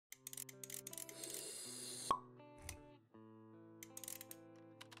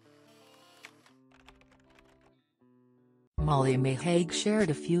Molly-Mae Hague shared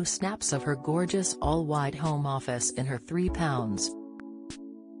a few snaps of her gorgeous all-white home office in her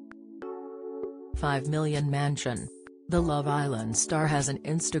 £3.5 million mansion. The Love Island star has an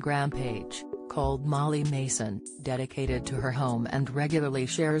Instagram page, called Molly Mason, dedicated to her home and regularly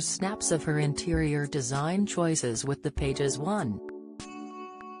shares snaps of her interior design choices with the page's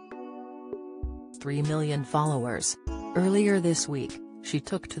 1.3 million followers. Earlier this week, she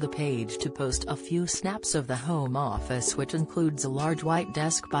took to the page to post a few snaps of the home office, which includes a large white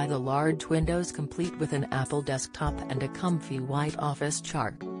desk by the large windows complete with an Apple desktop and a comfy white office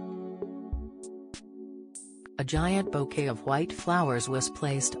chart. A giant bouquet of white flowers was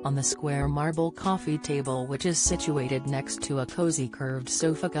placed on the square marble coffee table, which is situated next to a cozy curved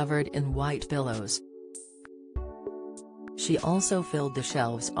sofa covered in white pillows. She also filled the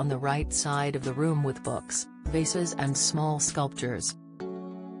shelves on the right side of the room with books, vases and small sculptures.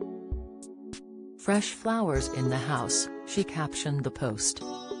 "Fresh flowers in the house," she captioned the post.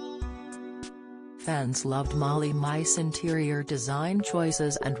 Fans loved Molly-Mae's interior design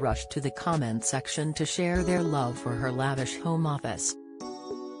choices and rushed to the comment section to share their love for her lavish home office.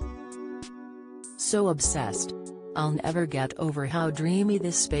 "So obsessed. I'll never get over how dreamy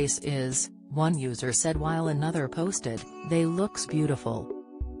this space is," one user said, while another posted, "They looks beautiful.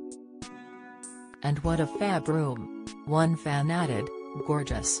 And what a fab room." One fan added,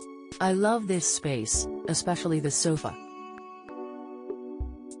 "Gorgeous. I love this space, especially the sofa."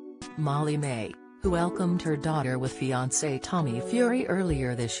 Molly-Mae, who welcomed her daughter with fiancé Tommy Fury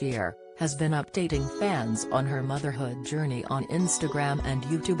earlier this year, has been updating fans on her motherhood journey on Instagram and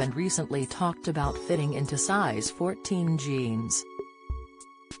YouTube, and recently talked about fitting into size 14 jeans.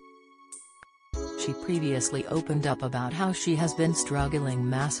 She previously opened up about how she has been struggling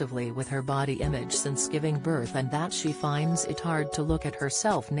massively with her body image since giving birth, and that she finds it hard to look at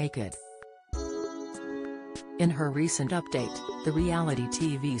herself naked. In her recent update, the reality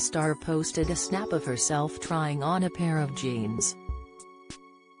TV star posted a snap of herself trying on a pair of jeans.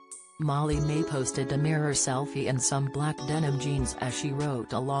 Molly-Mae posted a mirror selfie in some black denim jeans as she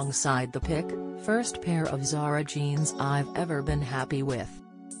wrote alongside the pic, "First pair of Zara jeans I've ever been happy with.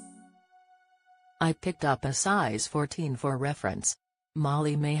 I picked up a size 14 for reference."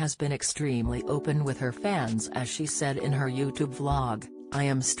 Molly-Mae has been extremely open with her fans as she said in her YouTube vlog, "I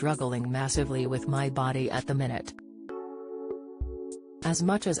am struggling massively with my body at the minute. As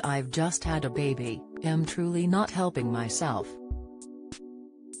much as I've just had a baby, I'm truly not helping myself.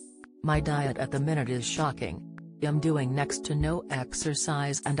 My diet at the minute is shocking. I'm doing next to no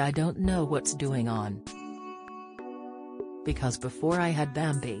exercise and I don't know what's going on. Because before I had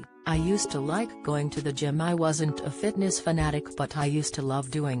Bambi, I used to like going to the gym. I wasn't a fitness fanatic, but I used to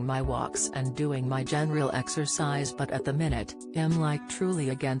love doing my walks and doing my general exercise, but at the minute, I'm like truly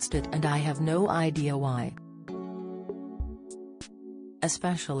against it and I have no idea why.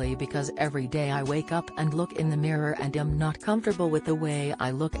 Especially because every day I wake up and look in the mirror and I'm not comfortable with the way I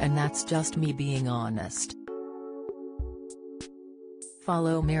look, and that's just me being honest."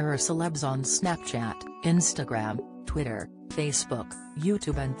 Follow Mirror Celebs on Snapchat, Instagram, Twitter, Facebook,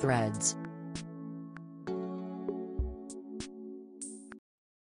 YouTube and Threads.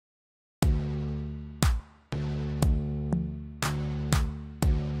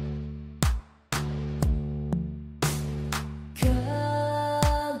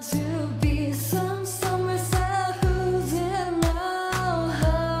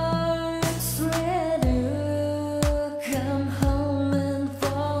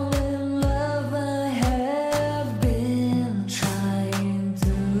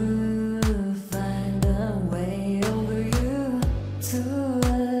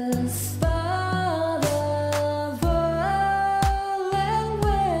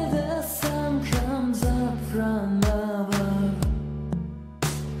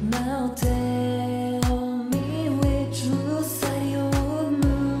 Now take